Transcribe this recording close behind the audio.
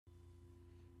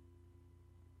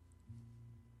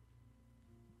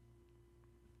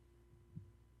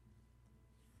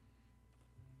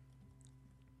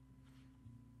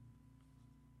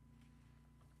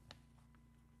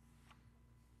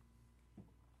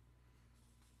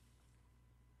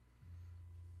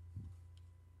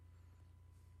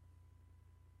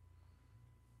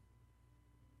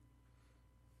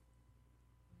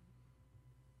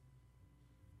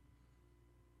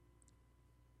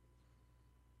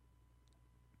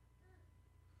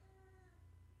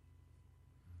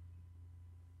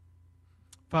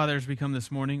Father, as we come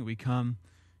this morning, we come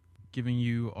giving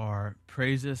you our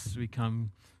praises. We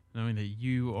come knowing that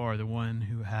you are the one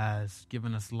who has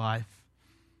given us life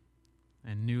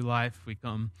and new life. We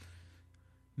come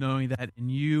knowing that in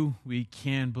you we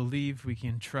can believe, we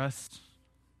can trust,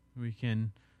 we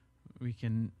can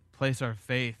place our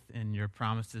faith in your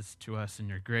promises to us, in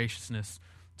your graciousness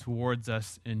towards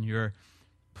us, in your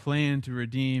plan to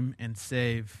redeem and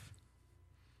save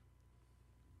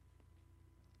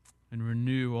and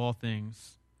renew all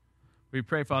things. We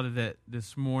pray, Father, that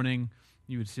this morning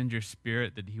you would send your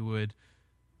Spirit, that he would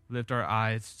lift our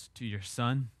eyes to your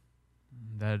Son,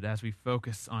 that as we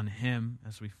focus on him,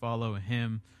 as we follow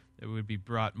him, that we would be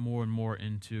brought more and more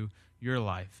into your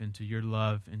life, into your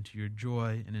love, into your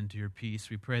joy, and into your peace.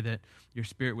 We pray that your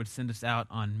Spirit would send us out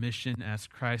on mission as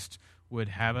Christ would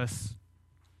have us,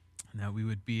 and that we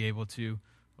would be able to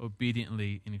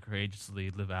obediently and courageously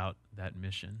live out that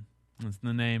mission. And it's in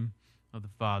the name of the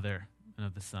Father, and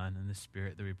of the Son, and the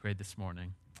Spirit that we prayed this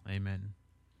morning. Amen.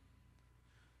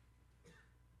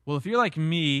 Well, if you're like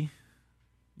me,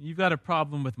 you've got a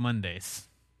problem with Mondays.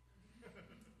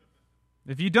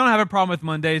 If you don't have a problem with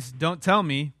Mondays, don't tell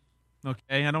me,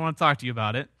 okay? I don't want to talk to you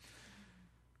about it.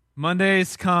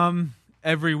 Mondays come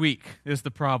every week is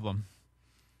the problem.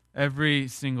 Every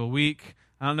single week.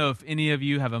 I don't know if any of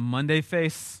you have a Monday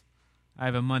face. I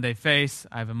have a Monday face.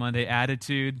 I have a Monday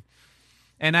attitude.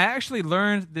 And I actually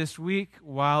learned this week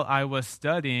while I was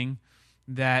studying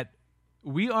that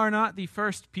we are not the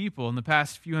first people in the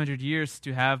past few hundred years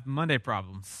to have Monday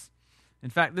problems.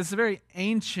 In fact, this is a very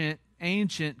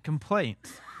ancient complaint.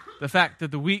 The fact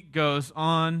that the week goes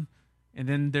on, and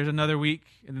then there's another week,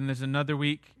 and then there's another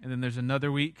week, and then there's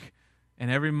another week.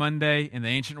 And every Monday in the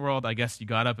ancient world, I guess you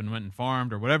got up and went and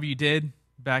farmed or whatever you did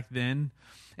back then.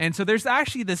 And so there's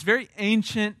actually this very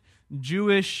ancient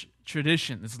Jewish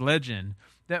tradition, this legend,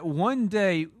 that one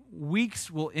day weeks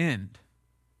will end,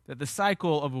 that the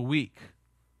cycle of a week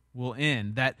will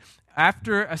end, that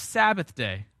after a Sabbath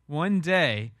day, one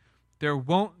day, there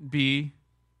won't be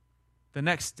the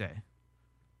next day.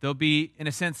 There'll be, in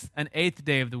a sense, an eighth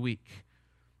day of the week.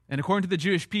 And according to the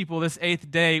Jewish people, this eighth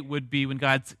day would be when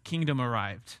God's kingdom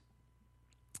arrived.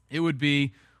 It would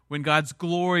be when God's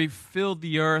glory filled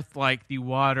the earth like the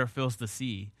water fills the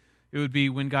sea. It would be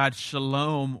when God's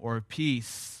shalom, or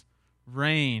peace,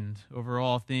 reigned over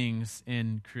all things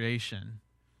in creation.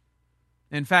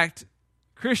 In fact,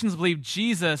 Christians believe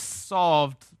Jesus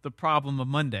solved the problem of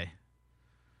Monday.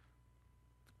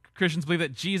 Christians believe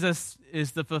that Jesus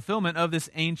is the fulfillment of this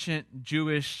ancient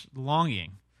Jewish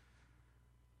longing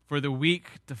for the week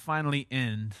to finally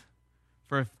end,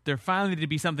 for there finally to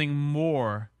be something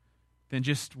more than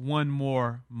just one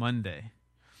more Monday.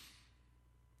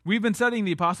 We've been studying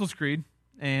the Apostles' Creed,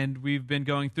 and we've been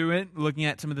going through it, looking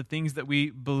at some of the things that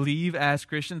we believe as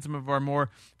Christians, some of our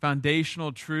more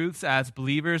foundational truths as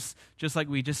believers. Just like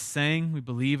we just sang, we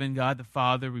believe in God the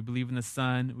Father, we believe in the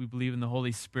Son, we believe in the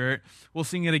Holy Spirit. We'll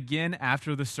sing it again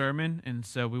after the sermon, and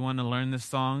so we want to learn this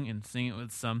song and sing it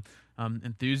with some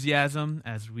enthusiasm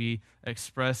as we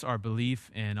express our belief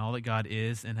in all that God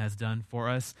is and has done for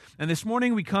us. And this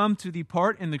morning we come to the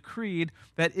part in the creed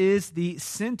that is the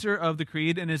center of the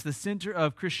creed and is the center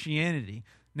of Christianity,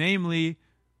 namely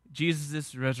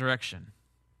Jesus' resurrection.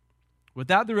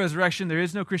 Without the resurrection, there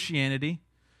is no Christianity.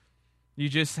 You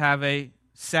just have a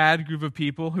sad group of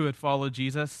people who had followed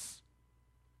Jesus,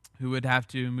 who would have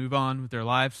to move on with their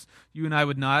lives. You and I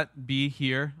would not be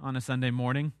here on a Sunday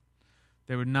morning.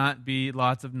 There would not be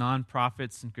lots of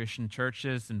nonprofits and Christian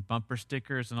churches and bumper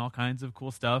stickers and all kinds of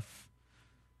cool stuff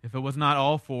if it was not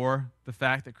all for the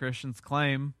fact that Christians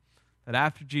claim that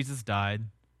after Jesus died,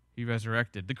 he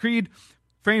resurrected. The creed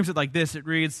frames it like this. It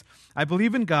reads, I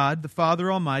believe in God, the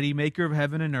Father Almighty, maker of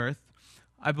heaven and earth.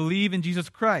 I believe in Jesus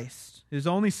Christ, his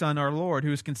only Son, our Lord,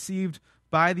 who was conceived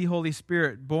by the Holy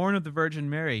Spirit, born of the Virgin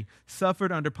Mary,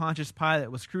 suffered under Pontius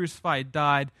Pilate, was crucified,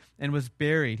 died, and was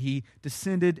buried. He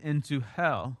descended into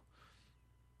hell.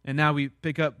 And now we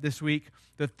pick up this week.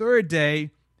 The third day,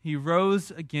 he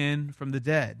rose again from the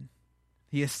dead.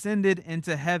 He ascended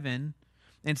into heaven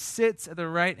and sits at the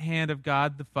right hand of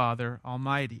God the Father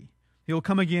Almighty. He will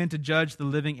come again to judge the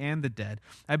living and the dead.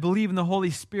 I believe in the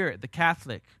Holy Spirit,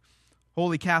 the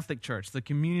Holy Catholic Church, the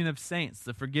communion of saints,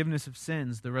 the forgiveness of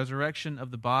sins, the resurrection of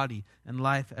the body, and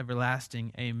life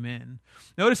everlasting. Amen.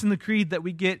 Notice in the creed that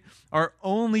we get our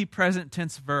only present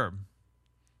tense verb.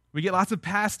 We get lots of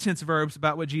past tense verbs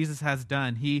about what Jesus has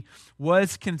done. He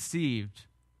was conceived,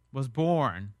 was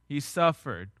born, he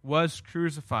suffered, was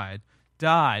crucified,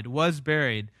 died, was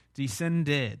buried,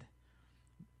 descended,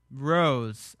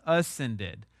 rose,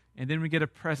 ascended, and then we get a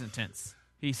present tense.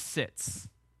 He sits.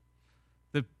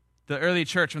 The The early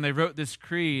church, when they wrote this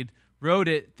creed, wrote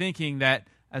it thinking that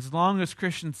as long as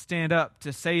Christians stand up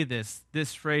to say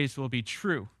this phrase will be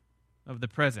true of the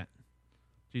present.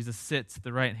 Jesus sits at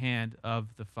the right hand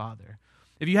of the Father.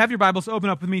 If you have your Bibles, open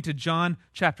up with me to John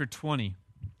chapter 20.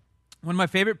 One of my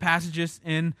favorite passages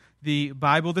in the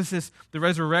Bible. This is the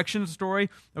resurrection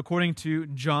story according to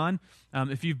John.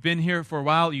 If you've been here for a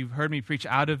while, you've heard me preach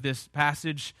out of this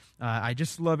passage. I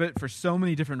just love it for so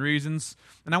many different reasons.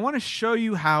 And I want to show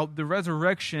you how the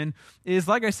resurrection is,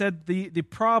 like I said, the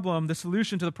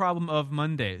solution to the problem of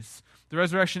Mondays. The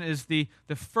resurrection is the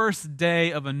first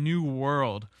day of a new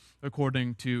world,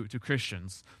 according to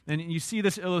Christians. And you see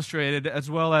this illustrated as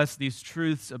well as these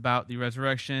truths about the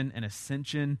resurrection and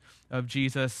ascension of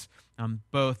Jesus,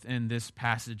 both in this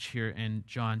passage here in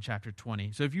John chapter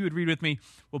 20. So if you would read with me,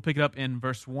 we'll pick it up in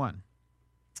verse 1.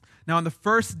 Now on the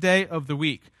first day of the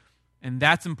week, and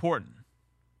that's important.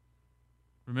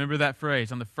 Remember that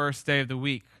phrase, on the first day of the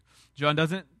week. John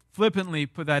doesn't flippantly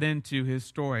put that into his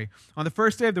story. On the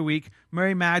first day of the week,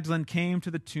 Mary Magdalene came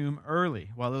to the tomb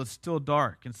early, while it was still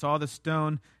dark, and saw the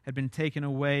stone had been taken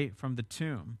away from the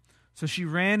tomb. So she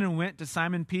ran and went to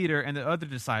Simon Peter and the other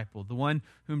disciple, the one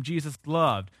whom Jesus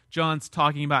loved. John's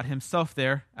talking about himself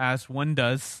there, as one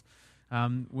does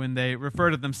when they refer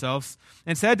to themselves,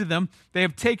 and said to them, "They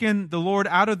have taken the Lord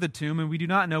out of the tomb, and we do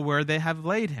not know where they have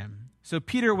laid him." So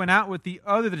Peter went out with the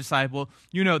other disciple,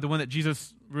 the one that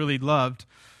Jesus really loved,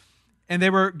 and they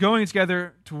were going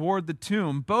together toward the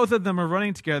tomb. Both of them are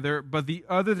running together, but the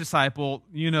other disciple,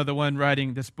 the one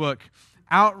writing this book,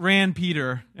 outran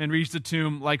Peter and reached the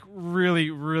tomb like really,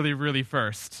 really, really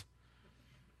first.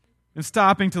 And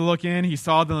stopping to look in, he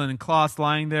saw the linen cloths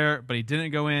lying there, but he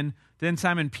didn't go in. Then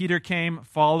Simon Peter came,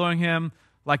 following him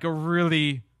like a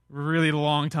really, really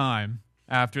long time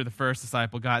after the first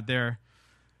disciple got there.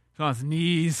 He's on his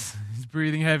knees, he's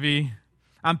breathing heavy.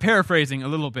 I'm paraphrasing a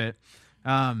little bit.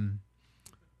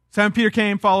 Simon Peter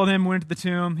came, followed him, went to the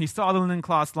tomb. He saw the linen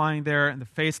cloths lying there, and the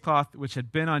face cloth which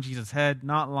had been on Jesus' head,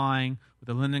 not lying with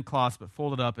the linen cloths, but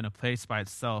folded up in a place by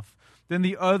itself. Then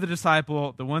the other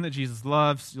disciple, the one that Jesus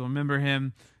loves, you'll remember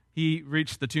him, he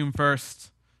reached the tomb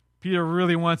first. Peter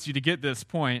really wants you to get this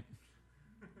point.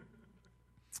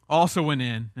 Also went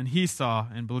in, and he saw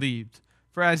and believed.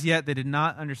 For as yet they did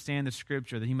not understand the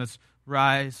scripture that he must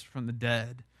rise from the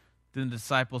dead. Then the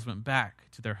disciples went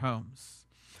back to their homes.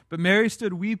 But Mary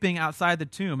stood weeping outside the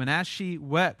tomb, and as she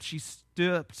wept, she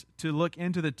stooped to look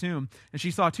into the tomb, and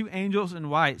she saw two angels in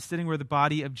white sitting where the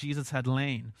body of Jesus had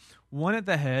lain, one at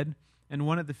the head and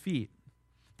one at the feet.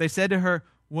 They said to her,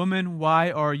 "Woman,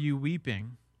 why are you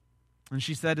weeping?" And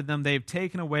she said to them, "They have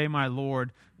taken away my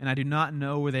Lord, and I do not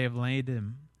know where they have laid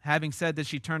him." Having said this,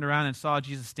 she turned around and saw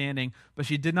Jesus standing, but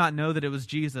she did not know that it was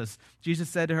Jesus. Jesus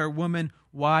said to her, "Woman,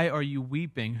 why are you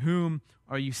weeping? Whom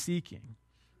are you seeking?"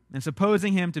 And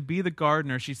supposing him to be the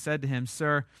gardener, she said to him,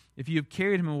 "Sir, if you have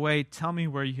carried him away, tell me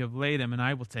where you have laid him, and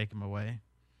I will take him away."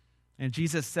 And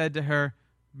Jesus said to her,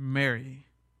 "Mary."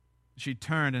 She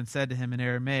turned and said to him in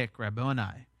Aramaic,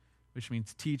 "Rabboni," which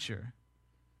means teacher.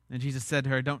 And Jesus said to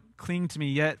her, "Don't cling to me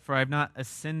yet, for I have not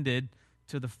ascended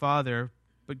to the Father,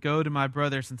 but go to my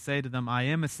brothers and say to them, I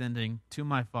am ascending to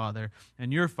my Father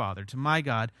and your Father, to my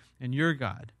God and your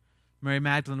God." Mary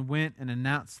Magdalene went and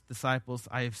announced to the disciples,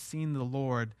 "I have seen the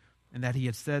Lord," and that he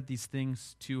had said these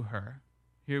things to her.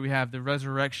 Here we have the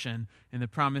resurrection and the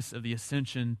promise of the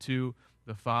ascension to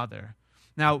the Father.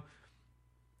 Now,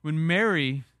 when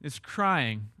Mary is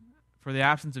crying for the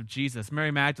absence of Jesus,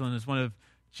 Mary Magdalene is one of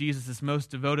Jesus'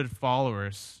 most devoted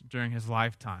followers during his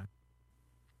lifetime.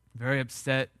 Very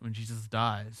upset when Jesus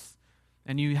dies.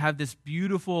 And you have this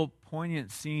beautiful,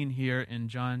 poignant scene here in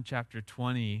John chapter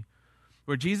 20,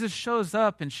 where Jesus shows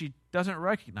up and she doesn't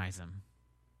recognize him.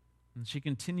 And she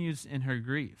continues in her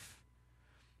grief.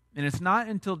 And it's not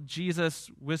until Jesus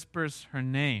whispers her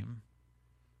name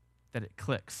that it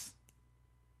clicks.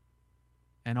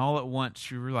 And all at once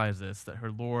she realizes that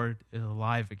her Lord is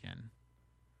alive again.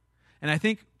 And I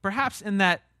think perhaps in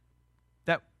that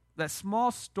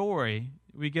small story,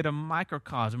 we get a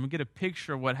microcosm, we get a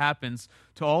picture of what happens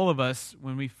to all of us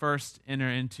when we first enter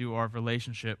into our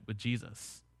relationship with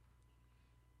Jesus.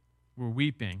 We're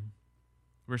weeping.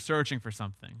 We're searching for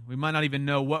something. We might not even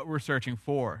know what we're searching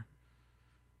for.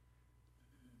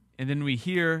 And then we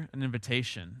hear an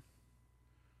invitation.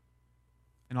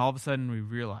 And all of a sudden we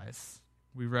realize,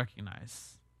 we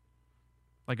recognize.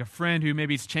 Like a friend who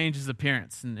maybe changed his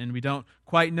appearance and we don't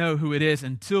quite know who it is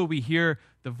until we hear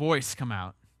the voice come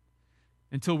out.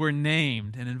 Until we're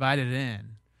named and invited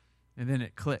in. And then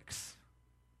it clicks.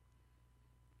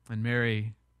 And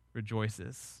Mary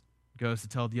rejoices, goes to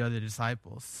tell the other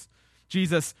disciples.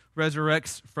 Jesus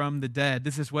resurrects from the dead.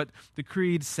 This is what the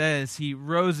Creed says. He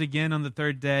rose again on the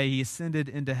third day. He ascended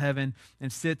into heaven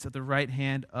and sits at the right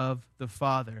hand of the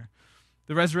Father.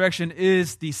 The resurrection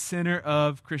is the center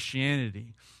of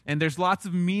Christianity. And there's lots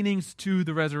of meanings to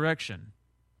the resurrection.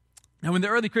 Now, when the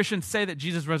early Christians say that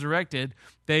Jesus resurrected,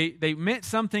 they meant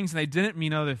some things and they didn't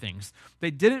mean other things.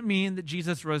 They didn't mean that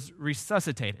Jesus was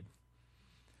resuscitated.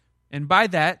 And by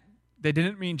that, they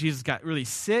didn't mean Jesus got really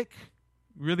sick,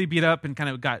 really beat up, and kind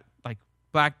of got like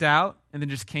blacked out and then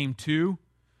just came to.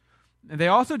 And they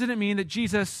also didn't mean that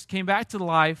Jesus came back to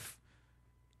life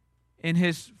in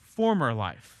his former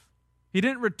life. He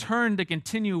didn't return to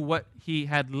continue what he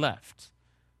had left,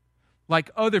 like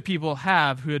other people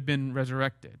have who had been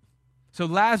resurrected. So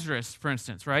Lazarus, for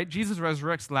instance, right? Jesus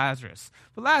resurrects Lazarus.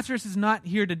 But Lazarus is not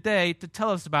here today to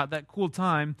tell us about that cool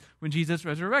time when Jesus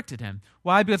resurrected him.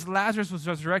 Why? Because Lazarus was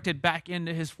resurrected back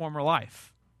into his former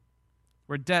life,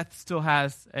 where death still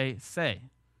has a say,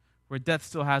 where death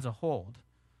still has a hold.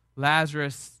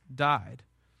 Lazarus died.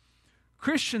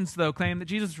 Christians, though, claim that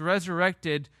Jesus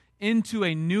resurrected into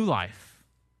a new life,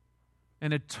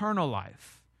 an eternal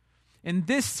life. In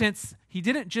this sense, he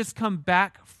didn't just come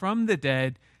back from the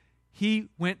dead, he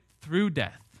went through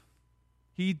death.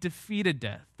 He defeated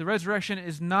death. The resurrection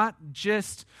is not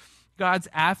just God's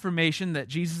affirmation that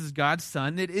Jesus is God's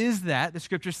son. It is that. The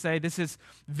scriptures say this is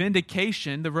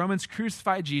vindication. The Romans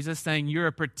crucified Jesus, saying, "You're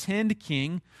a pretend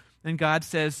king." And God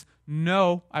says,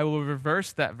 "No, I will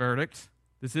reverse that verdict.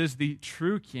 This is the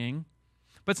true king."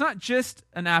 But it's not just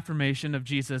an affirmation of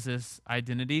Jesus'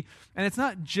 identity, and it's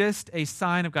not just a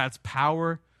sign of God's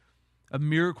power, a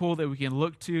miracle that we can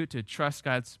look to trust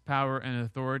God's power and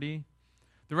authority.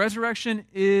 The resurrection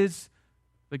is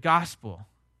the gospel,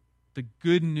 the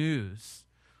good news.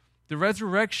 The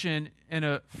resurrection, in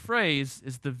a phrase,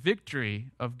 is the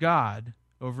victory of God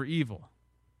over evil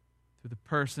through the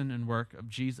person and work of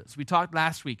Jesus. We talked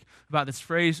last week about this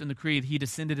phrase in the Creed, "He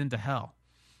descended into hell."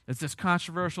 It's this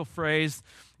controversial phrase,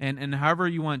 and however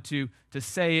you want to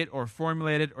say it or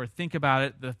formulate it or think about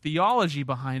it, the theology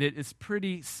behind it is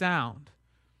pretty sound.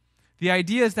 The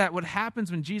idea is that what happens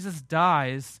when Jesus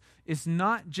dies is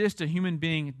not just a human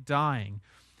being dying.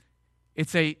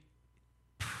 It's a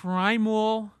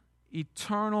primal,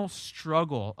 eternal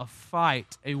struggle, a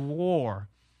fight, a war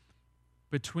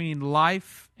between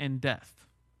life and death,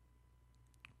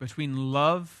 between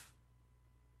love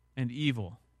and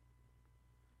evil.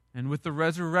 And with the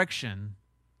resurrection,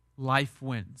 life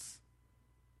wins.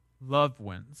 Love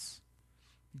wins.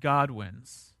 God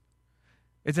wins.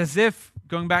 It's as if,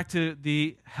 going back to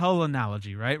the hell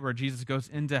analogy, right, where Jesus goes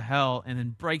into hell and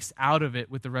then breaks out of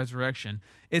it with the resurrection.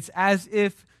 It's as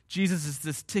if Jesus is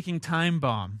this ticking time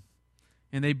bomb,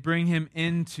 and they bring him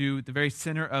into the very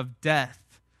center of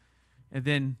death. And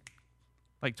then,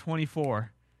 like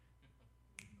 24,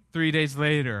 3 days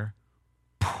later,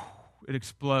 it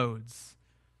explodes.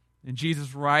 And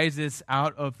Jesus rises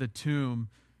out of the tomb,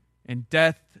 and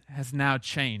death has now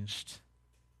changed.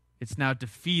 It's now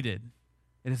defeated.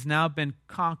 It has now been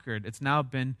conquered. It's now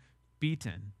been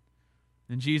beaten.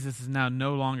 And Jesus is now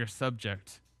no longer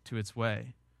subject to its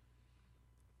way.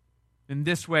 In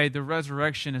this way, the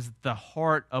resurrection is the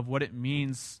heart of what it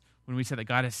means when we say that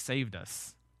God has saved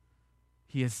us.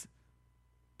 He has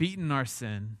beaten our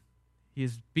sin. He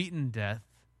has beaten death.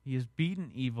 He has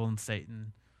beaten evil and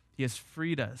Satan. He has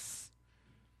freed us.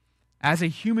 As a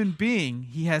human being,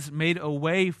 he has made a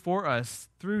way for us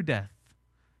through death.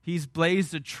 He's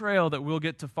blazed a trail that we'll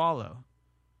get to follow.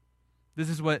 This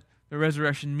is what the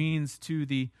resurrection means to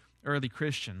the early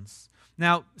Christians.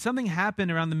 Now, something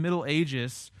happened around the Middle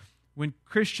Ages when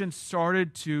Christians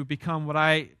started to become what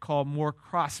I call more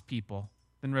cross people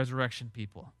than resurrection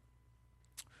people.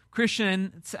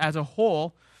 Christians as a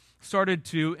whole started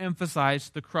to emphasize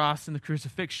the cross and the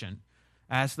crucifixion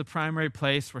as the primary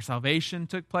place where salvation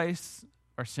took place,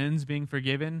 our sins being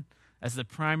forgiven, as the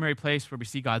primary place where we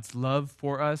see God's love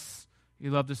for us. He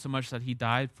loved us so much that he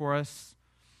died for us.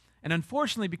 And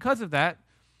unfortunately, because of that,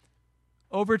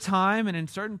 over time and in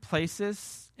certain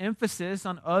places, emphasis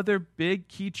on other big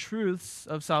key truths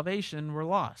of salvation were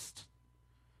lost.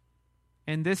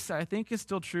 And this, I think, is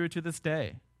still true to this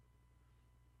day.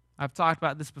 I've talked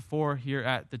about this before here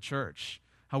at the church,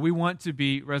 how we want to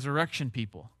be resurrection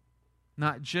people,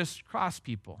 not just cross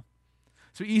people.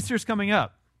 So Easter's coming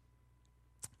up.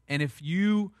 And if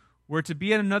you were to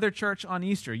be at another church on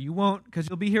Easter, you won't, because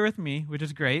you'll be here with me, which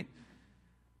is great.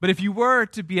 But if you were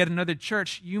to be at another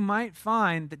church, you might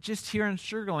find that just here in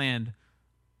Sugar Land,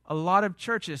 a lot of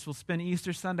churches will spend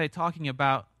Easter Sunday talking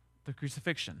about the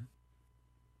crucifixion.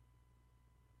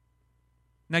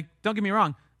 Now, don't get me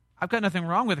wrong. I've got nothing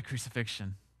wrong with the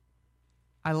crucifixion.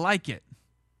 I like it.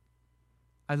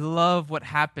 I love what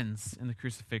happens in the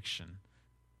crucifixion.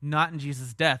 Not in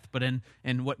Jesus' death, but in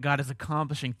what God is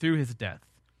accomplishing through his death.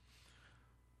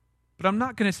 But I'm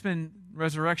not going to spend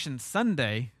Resurrection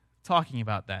Sunday talking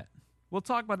about that. We'll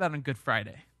talk about that on Good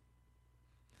Friday.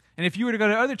 And if you were to go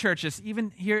to other churches,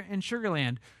 even here in Sugar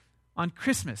Land, on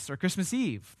Christmas or Christmas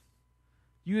Eve,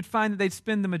 you would find that they'd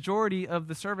spend the majority of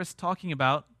the service talking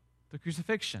about the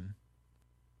crucifixion.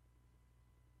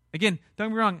 Again, don't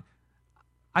get me wrong,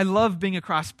 I love being a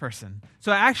cross person.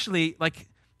 So I actually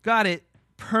got it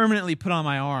permanently put on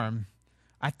my arm.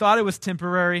 I thought it was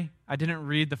temporary. I didn't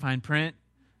read the fine print.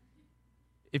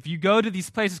 If you go to these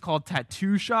places called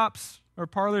tattoo shops or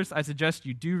parlors, I suggest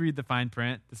you do read the fine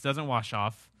print. This doesn't wash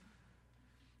off.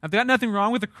 I've got nothing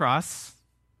wrong with the cross,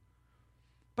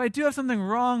 but I do have something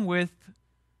wrong with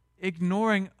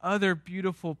ignoring other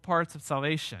beautiful parts of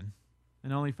salvation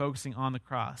and only focusing on the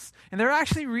cross. And there are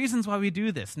actually reasons why we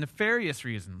do this, nefarious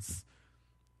reasons,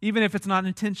 even if it's not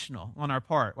intentional on our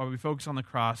part, why we focus on the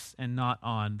cross and not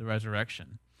on the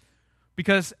resurrection.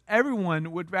 Because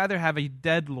everyone would rather have a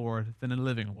dead Lord than a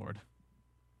living Lord.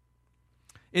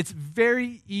 It's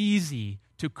very easy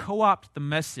to co-opt the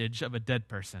message of a dead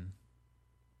person.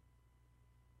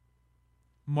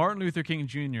 Martin Luther King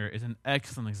Jr. is an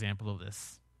excellent example of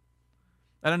this.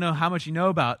 I don't know how much you know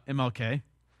about MLK,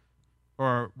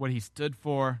 or what he stood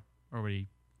for, or what he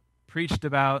preached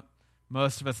about.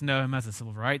 Most of us know him as a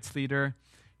civil rights leader.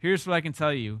 Here's what I can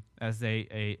tell you as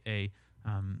a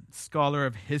scholar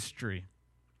of history.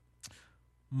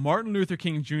 Martin Luther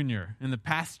King Jr. in the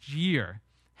past year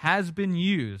has been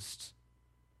used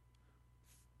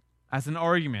as an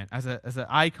argument, as an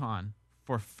icon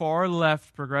for far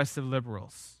left progressive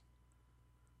liberals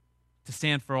to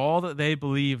stand for all that they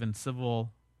believe in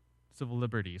civil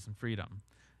liberties and freedom,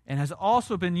 and has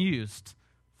also been used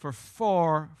for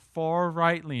far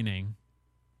right-leaning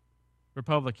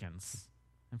Republicans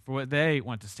and for what they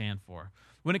want to stand for.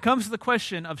 When it comes to the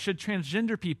question of should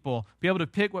transgender people be able to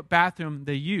pick what bathroom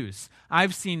they use,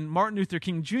 I've seen Martin Luther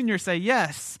King Jr. say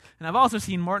yes, and I've also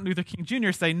seen Martin Luther King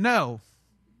Jr. say no,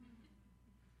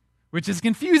 which is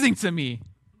confusing to me.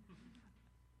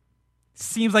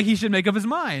 Seems like he should make up his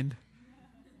mind.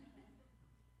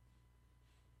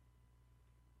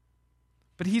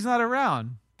 But he's not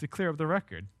around to clear up the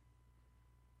record.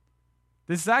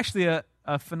 This is actually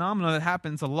a phenomenon that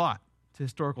happens a lot to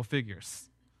historical figures.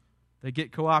 They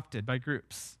get co-opted by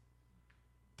groups.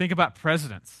 Think about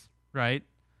presidents, right?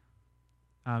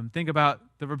 Think about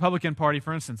the Republican Party,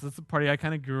 for instance. That's the party I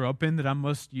kind of grew up in that I'm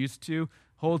most used to,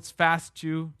 holds fast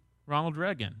to Ronald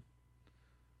Reagan.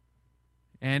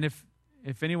 And if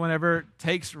anyone ever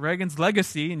takes Reagan's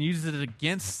legacy and uses it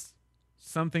against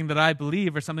something that I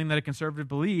believe or something that a conservative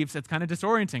believes, it's kind of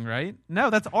disorienting, right? No,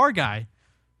 that's our guy.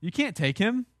 You can't take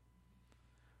him.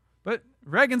 But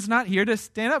Reagan's not here to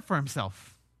stand up for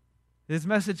himself. His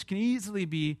message can easily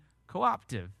be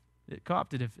co-opted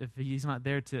if he's not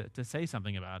there to say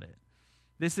something about it.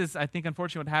 This is, I think,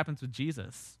 unfortunately what happens with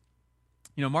Jesus.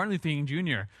 You know, Martin Luther King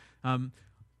Jr.,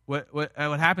 what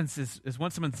happens is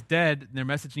once someone's dead and their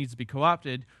message needs to be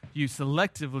co-opted, you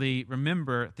selectively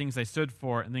remember things they stood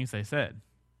for and things they said.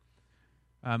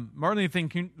 Martin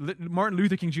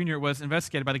Luther King Jr. was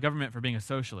investigated by the government for being a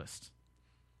socialist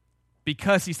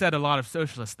because he said a lot of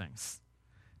socialist things.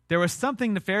 There was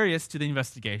something nefarious to the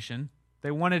investigation. They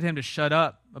wanted him to shut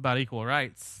up about equal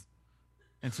rights,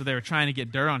 and so they were trying to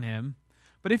get dirt on him.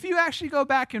 But if you actually go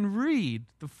back and read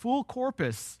the full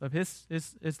corpus of his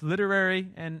literary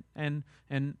and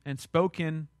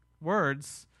spoken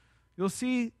words, you'll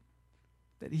see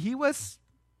that he was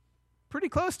pretty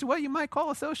close to what you might call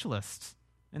a socialist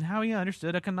and how he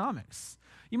understood economics.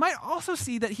 You might also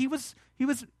see that he was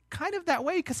kind of that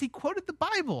way because he quoted the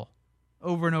Bible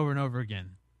over and over and over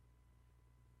again,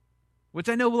 which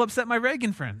I know will upset my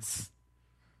Reagan friends.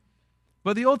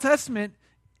 But the Old Testament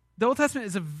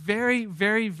is a very,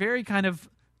 very, very kind of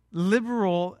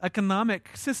liberal economic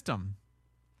system.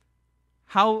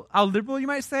 How liberal, you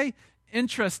might say?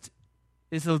 Interest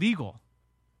is illegal.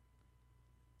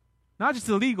 Not just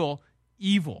illegal,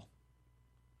 evil.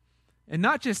 And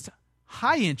not just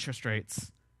high interest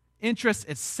rates, interest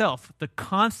itself, the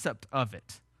concept of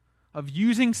it, of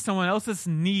using someone else's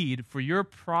need for your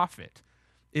profit,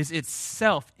 is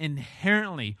itself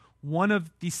inherently one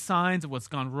of the signs of what's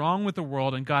gone wrong with the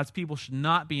world, and God's people should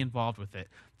not be involved with it.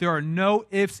 There are no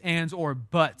ifs, ands, or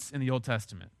buts in the Old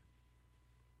Testament.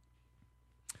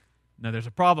 Now, there's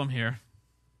a problem here.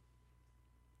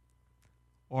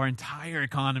 Our entire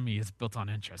economy is built on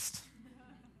interest.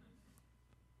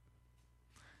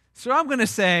 So I'm going to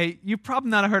say you've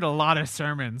probably not heard a lot of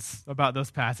sermons about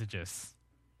those passages.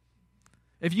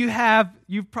 If you have,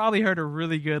 you've probably heard a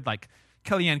really good, like,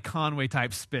 Kellyanne Conway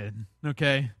type spin,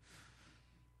 okay?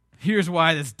 Here's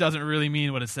why this doesn't really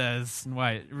mean what it says and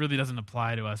why it really doesn't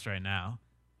apply to us right now.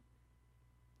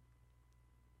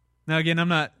 Now, again, I'm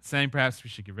not saying perhaps we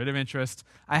should get rid of interest.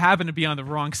 I happen to be on the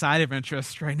wrong side of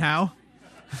interest right now.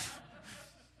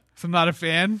 So I'm not a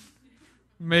fan.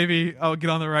 Maybe I'll get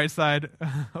on the right side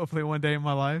hopefully one day in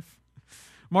my life.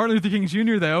 Martin Luther King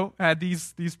Jr., though, had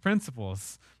these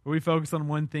principles where we focus on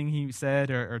one thing he said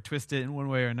or twist it in one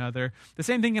way or another. The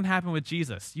same thing can happen with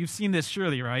Jesus. You've seen this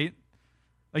surely, right?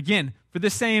 Again, for the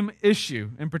same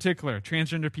issue in particular,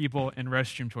 transgender people and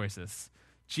restroom choices.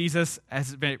 Jesus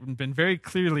has been very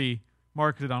clearly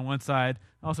marketed on one side,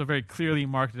 also very clearly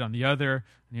marketed on the other,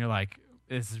 and you're like,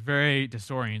 it's very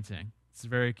disorienting. It's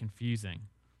very confusing.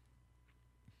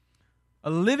 A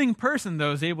living person,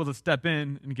 though, is able to step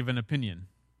in and give an opinion,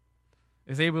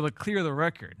 is able to clear the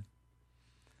record.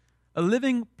 A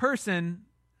living person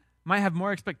might have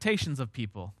more expectations of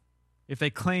people if they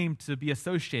claim to be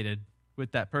associated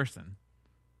with that person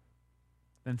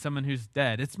than someone who's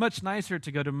dead. It's much nicer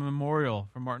to go to a memorial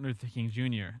for Martin Luther King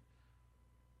Jr.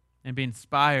 and be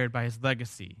inspired by his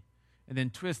legacy and then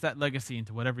twist that legacy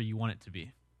into whatever you want it to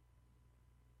be.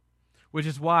 Which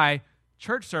is why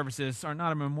church services are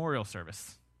not a memorial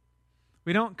service.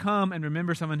 We don't come and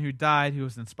remember someone who died who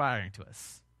was inspiring to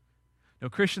us. No,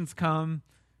 Christians come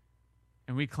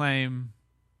and we claim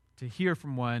to hear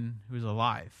from one who is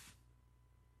alive.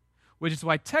 Which is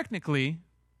why technically,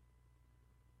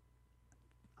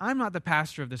 I'm not the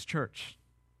pastor of this church.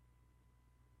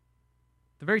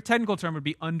 The very technical term would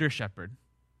be under shepherd.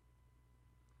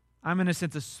 I'm in a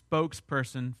sense a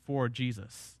spokesperson for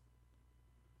Jesus.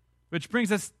 Which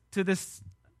brings us to this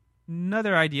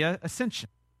another idea, ascension.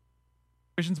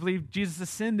 Christians believe Jesus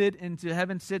ascended into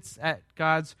heaven, sits at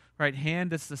God's right hand.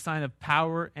 That's the sign of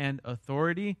power and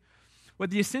authority.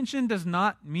 What the ascension does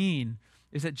not mean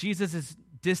is that Jesus is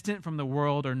distant from the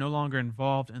world or no longer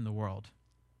involved in the world.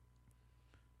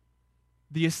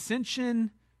 The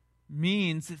ascension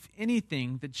means, if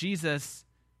anything, that Jesus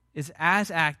is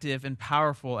as active and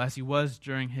powerful as he was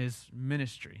during his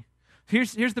ministry.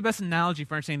 Here's the best analogy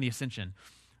for understanding the ascension.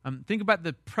 Think about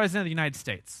the President of the United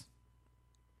States.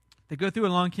 They go through a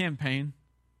long campaign,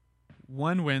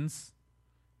 one wins,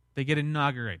 they get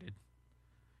inaugurated,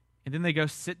 and then they go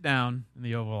sit down in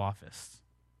the Oval Office,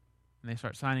 and they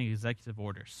start signing executive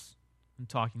orders and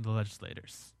talking to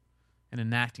legislators and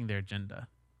enacting their agenda.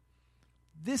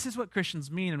 This is what Christians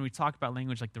mean when we talk about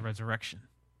language like the resurrection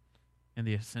and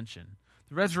the ascension.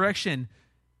 The resurrection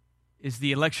is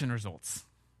the election results.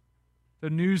 The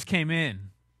news came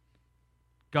in.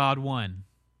 God won.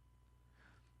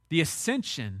 The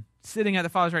ascension, sitting at the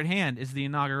Father's right hand, is the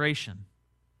inauguration.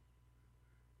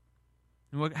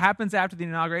 And what happens after the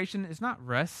inauguration is not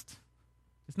rest.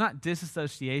 It's not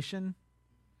disassociation.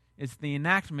 It's the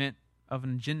enactment of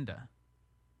an agenda.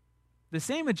 The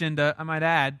same agenda, I might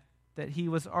add, that he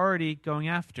was already going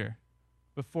after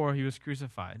before he was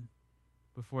crucified,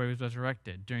 before he was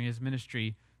resurrected, during his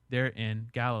ministry there in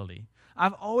Galilee.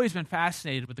 I've always been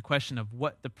fascinated with the question of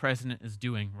what the president is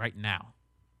doing right now.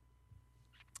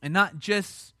 And not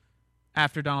just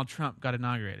after Donald Trump got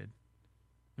inaugurated.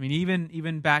 I mean,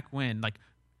 even back when, like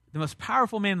the most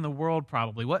powerful man in the world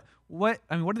probably, what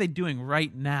are they doing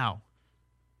right now?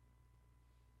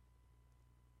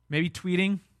 Maybe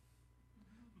tweeting?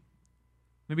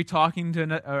 Maybe talking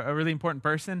to a really important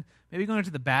person? Maybe going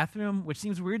to the bathroom, which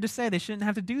seems weird to say. They shouldn't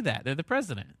have to do that. They're the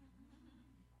president.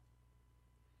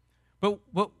 But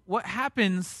what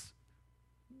happens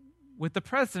with the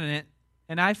president,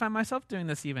 and I find myself doing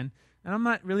this even, and I'm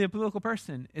not really a political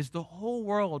person, is the whole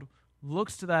world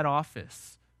looks to that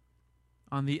office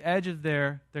on the edge of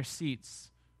their seats,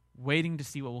 waiting to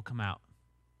see what will come out.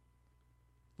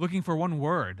 Looking for one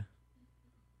word.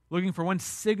 Looking for one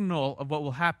signal of what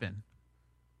will happen.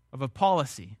 Of a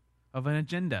policy. Of an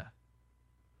agenda.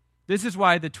 This is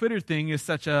why the Twitter thing is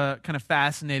such a kind of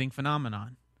fascinating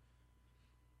phenomenon.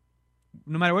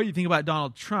 No matter what you think about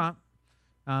Donald Trump,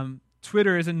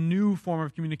 Twitter is a new form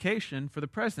of communication for the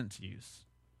president to use.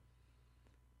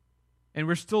 And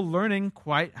we're still learning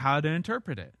quite how to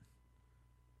interpret it.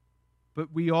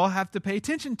 But we all have to pay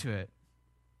attention to it.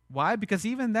 Why? Because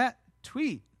even that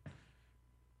tweet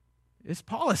is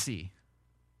policy,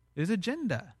 is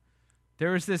agenda.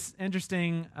 There was this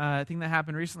interesting thing that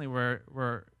happened recently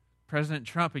where President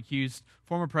Trump accused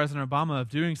former President Obama of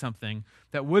doing something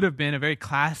that would have been a very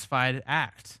classified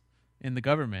act in the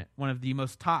government, one of the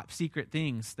most top secret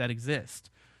things that exist.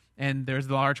 And there's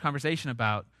a large conversation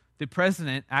about the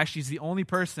president actually is the only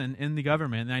person in the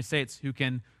government in the United States who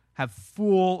can have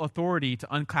full authority to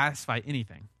unclassify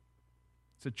anything.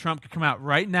 So Trump could come out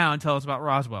right now and tell us about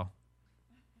Roswell.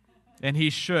 And he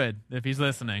should, if he's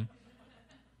listening.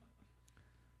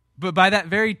 But by that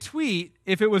very tweet,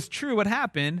 if it was true what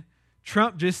happened,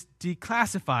 Trump just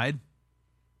declassified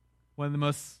one of the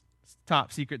most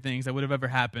top secret things that would have ever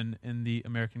happened in the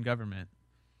American government.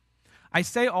 I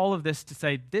say all of this to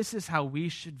say this is how we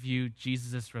should view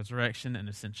Jesus' resurrection and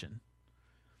ascension.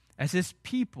 As his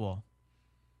people,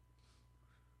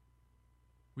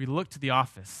 we look to the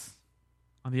office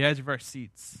on the edge of our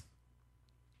seats,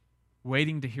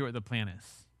 waiting to hear what the plan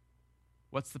is.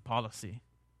 What's the policy?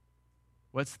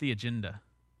 What's the agenda?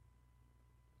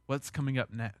 What's coming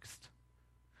up next?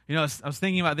 You know, I was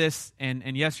thinking about this,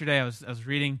 and yesterday I was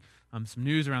reading some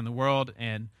news around the world,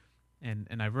 and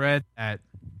I read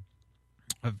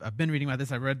I've been reading about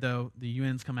this. I read, though, the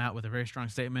UN's come out with a very strong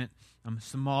statement.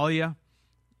 Somalia,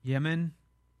 Yemen,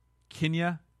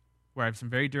 Kenya, where I have some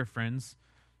very dear friends,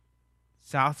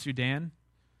 South Sudan,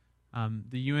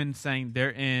 the UN saying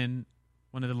they're in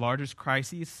one of the largest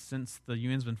crises since the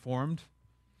UN's been formed.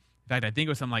 In fact, I think it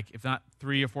was something like, if not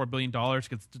 $3 or $4 billion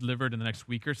gets delivered in the next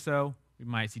week or so, we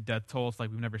might see death tolls like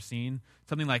we've never seen.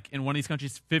 Something like in one of these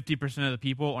countries, 50% of the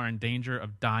people are in danger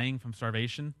of dying from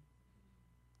starvation,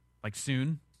 like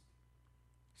soon.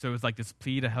 So it was like this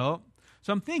plea to help.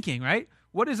 So I'm thinking, right,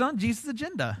 what is on Jesus'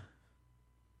 agenda?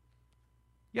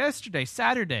 Yesterday,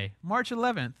 Saturday, March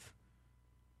 11th,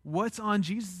 what's on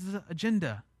Jesus'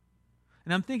 agenda?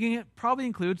 And I'm thinking it probably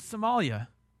includes Somalia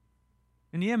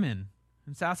and Yemen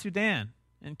and South Sudan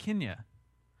and Kenya.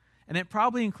 And it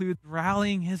probably includes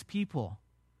rallying his people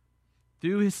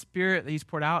through his Spirit that he's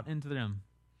poured out into them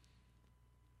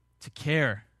to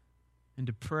care and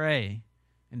to pray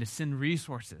and to send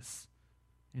resources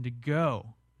and to go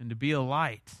and to be a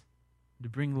light and to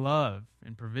bring love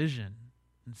and provision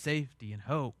and safety and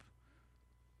hope.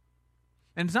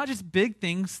 And it's not just big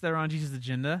things that are on Jesus'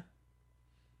 agenda.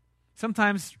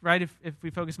 Sometimes, right, if we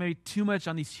focus maybe too much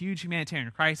on these huge humanitarian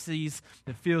crises,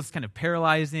 it feels kind of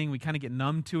paralyzing. We kind of get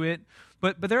numb to it.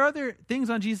 But there are other things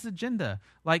on Jesus' agenda,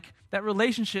 like that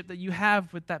relationship that you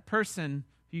have with that person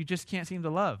who you just can't seem to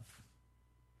love.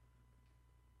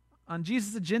 On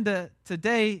Jesus' agenda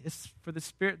today is for the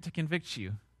Spirit to convict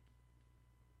you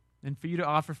and for you to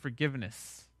offer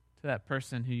forgiveness to that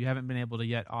person who you haven't been able to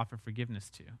yet offer forgiveness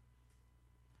to.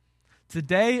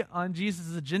 Today on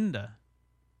Jesus' agenda,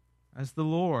 as the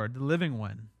Lord, the living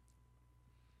one,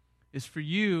 is for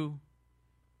you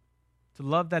to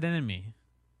love that enemy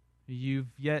who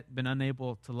you've yet been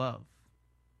unable to love.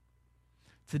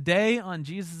 Today on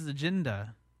Jesus'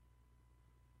 agenda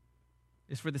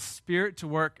is for the Spirit to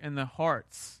work in the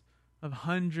hearts of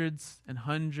hundreds and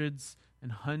hundreds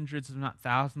and hundreds, if not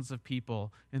thousands of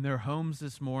people in their homes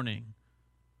this morning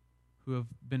who have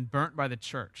been burnt by the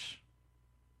church,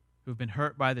 who have been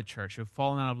hurt by the church, who have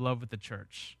fallen out of love with the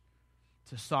church,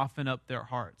 to soften up their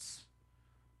hearts,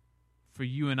 for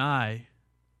you and I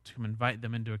to come invite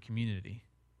them into a community,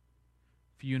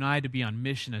 for you and I to be on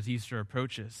mission as Easter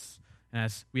approaches, and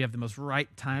as we have the most right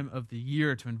time of the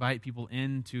year to invite people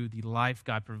into the life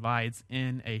God provides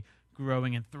in a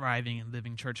growing and thriving and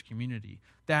living church community.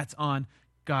 That's on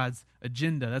God's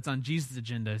agenda. That's on Jesus'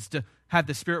 agenda, is to have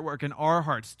the Spirit work in our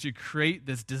hearts to create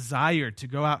this desire to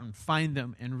go out and find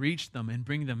them and reach them and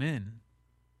bring them in.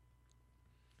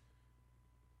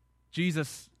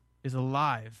 Jesus is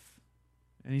alive,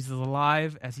 and he's as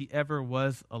alive as he ever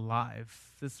was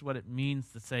alive. This is what it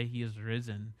means to say he is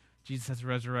risen. Jesus has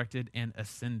resurrected and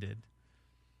ascended.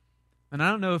 And I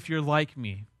don't know if you're like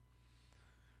me,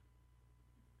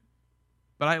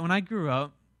 but when I grew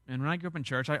up in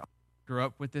church, I grew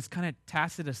up with this kind of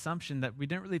tacit assumption that we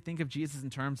didn't really think of Jesus in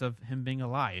terms of him being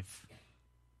alive.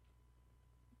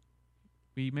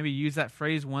 We maybe use that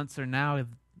phrase once or now,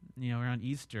 around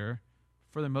Easter.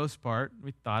 For the most part,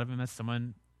 we thought of him as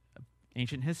someone of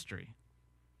ancient history.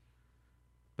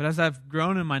 But as I've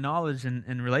grown in my knowledge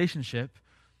and relationship,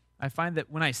 I find that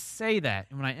when I say that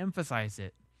and when I emphasize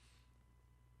it,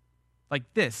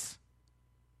 like this,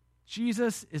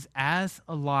 Jesus is as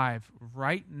alive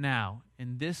right now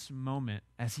in this moment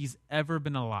as he's ever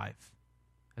been alive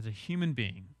as a human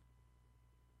being.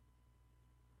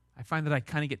 I find that I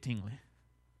kind of get tingly.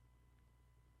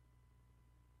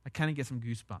 I kind of get some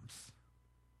goosebumps.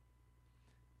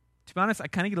 To be honest, I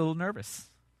kind of get a little nervous.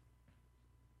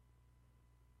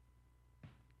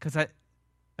 Because I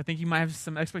think you might have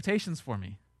some expectations for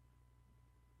me.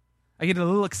 I get a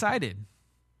little excited.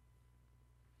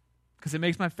 Because it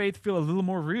makes my faith feel a little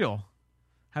more real,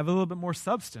 have a little bit more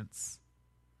substance.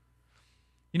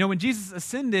 You know, when Jesus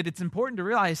ascended, it's important to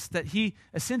realize that he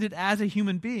ascended as a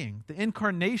human being. The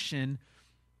incarnation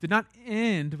did not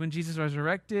end when Jesus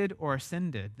resurrected or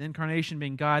ascended, the incarnation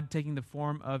being God taking the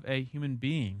form of a human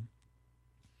being.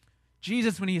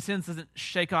 Jesus, when he ascends, doesn't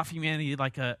shake off humanity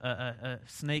like a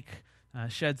snake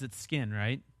sheds its skin,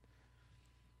 right?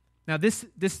 Now, this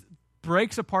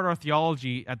breaks apart our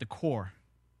theology at the core.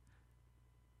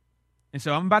 And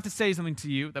so I'm about to say something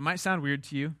to you that might sound weird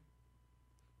to you.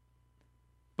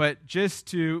 But just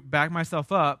to back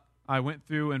myself up, I went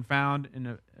through and found,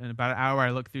 in about an hour,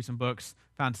 I looked through some books,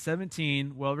 found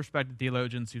 17 well-respected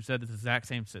theologians who said this exact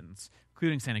same sentence,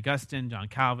 including St. Augustine, John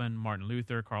Calvin, Martin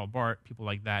Luther, Karl Barth, people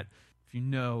like that. If you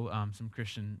know some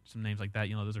names like that,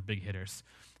 you know those are big hitters,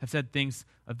 have said things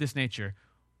of this nature.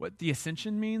 What the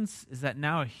ascension means is that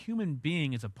now a human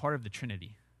being is a part of the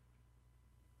Trinity.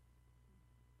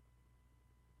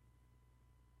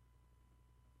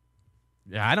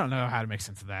 Yeah, I don't know how to make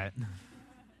sense of that.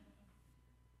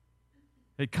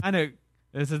 It kind of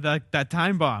is like that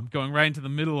time bomb going right into the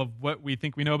middle of what we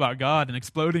think we know about God and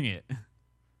exploding it.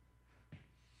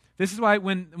 This is why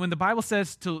when the Bible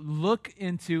says to look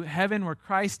into heaven where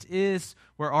Christ is,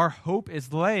 where our hope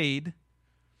is laid,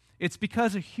 it's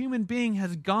because a human being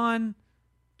has gone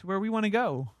to where we want to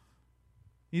go.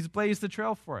 He's blazed the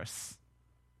trail for us.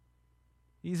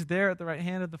 He's there at the right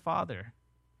hand of the Father.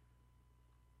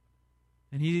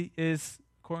 And he is,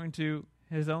 according to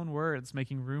his own words,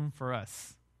 making room for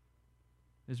us,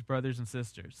 his brothers and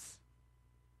sisters.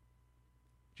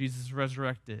 Jesus is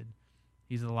resurrected.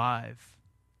 He's alive.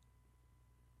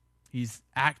 He's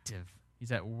active.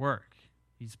 He's at work.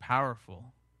 He's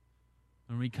powerful.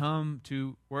 When we come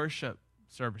to worship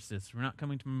services, we're not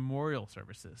coming to memorial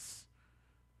services.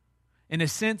 In a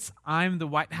sense, I'm the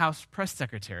White House press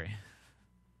secretary,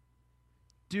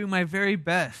 doing my very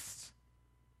best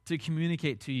to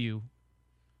communicate to you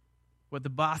what the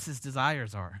boss's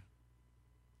desires are.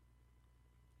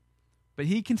 But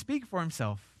he can speak for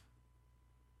himself.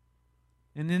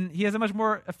 And then he has a much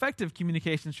more effective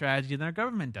communication strategy than our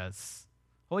government does.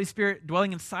 Holy Spirit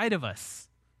dwelling inside of us,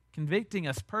 convicting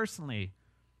us personally,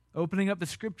 opening up the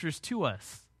scriptures to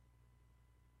us.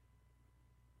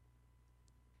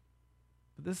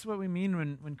 But this is what we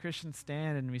mean when Christians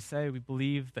stand and we say we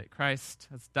believe that Christ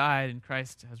has died and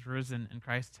Christ has risen and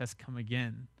Christ has come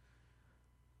again.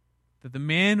 That the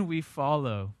man we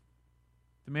follow,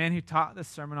 the man who taught the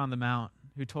Sermon on the Mount,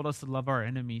 who told us to love our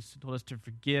enemies, who told us to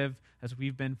forgive as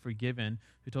we've been forgiven,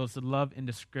 who told us to love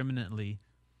indiscriminately,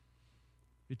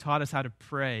 who taught us how to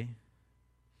pray,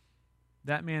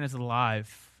 that man is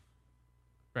alive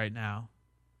right now.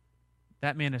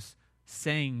 That man is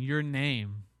saying your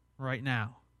name right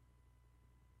now.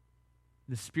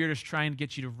 The Spirit is trying to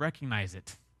get you to recognize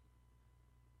it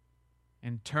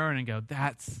and turn and go,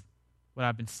 that's what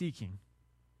I've been seeking.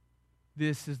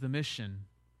 This is the mission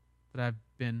that I've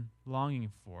been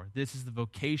longing for. This is the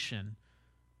vocation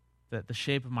that the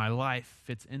shape of my life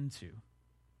fits into,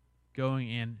 going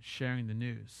and sharing the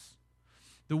news.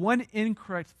 The one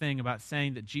incorrect thing about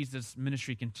saying that Jesus'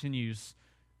 ministry continues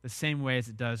the same way as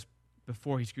it does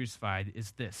before he's crucified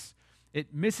is this.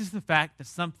 It misses the fact that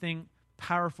something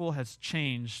powerful has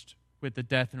changed with the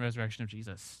death and resurrection of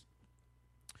Jesus.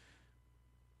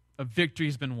 A victory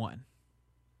has been won.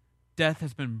 Death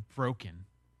has been broken,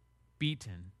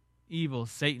 beaten. Evil,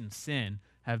 Satan, sin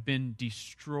have been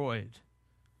destroyed.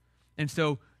 And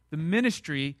so the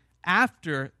ministry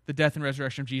after the death and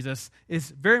resurrection of Jesus is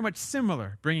very much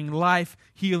similar, bringing life,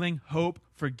 healing, hope,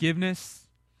 forgiveness.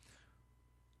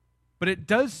 But it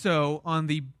does so on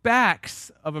the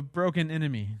backs of a broken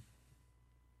enemy.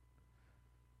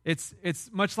 It's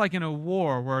much like in a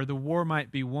war where the war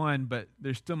might be won, but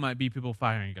there still might be people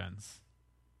firing guns.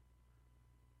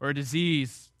 Or a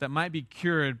disease that might be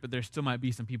cured, but there still might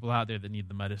be some people out there that need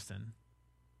the medicine.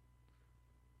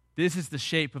 This is the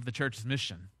shape of the church's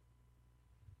mission.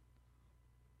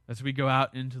 As we go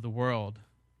out into the world,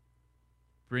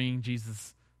 bringing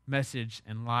Jesus' message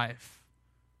and life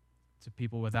to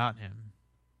people without him.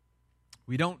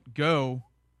 We don't go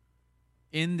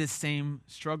in this same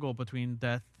struggle between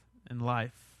death and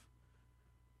life.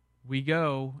 We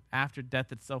go after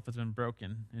death itself has been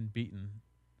broken and beaten.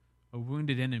 A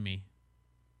wounded enemy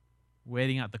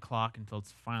waiting out the clock until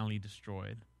it's finally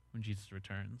destroyed when Jesus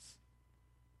returns.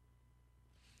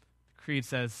 The Creed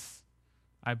says,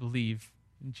 I believe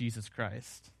in Jesus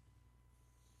Christ.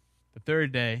 The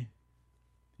third day,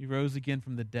 he rose again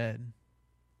from the dead.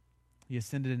 He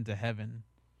ascended into heaven,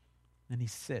 and he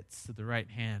sits at the right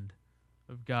hand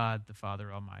of God the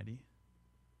Father Almighty.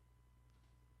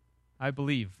 I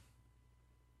believe.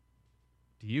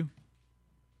 Do you?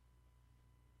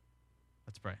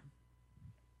 Let's pray.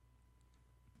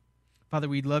 Father,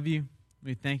 we love you.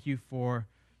 We thank you for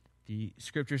the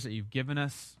scriptures that you've given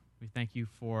us. We thank you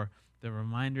for the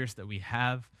reminders that we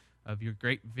have of your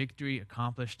great victory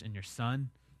accomplished in your Son,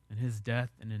 in his death,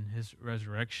 and in his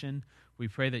resurrection. We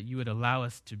pray that you would allow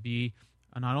us to be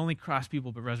not only cross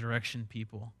people, but resurrection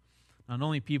people. Not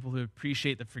only people who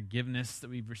appreciate the forgiveness that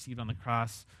we've received on the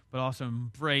cross, but also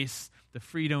embrace the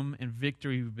freedom and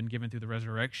victory we've been given through the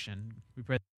resurrection. We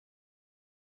pray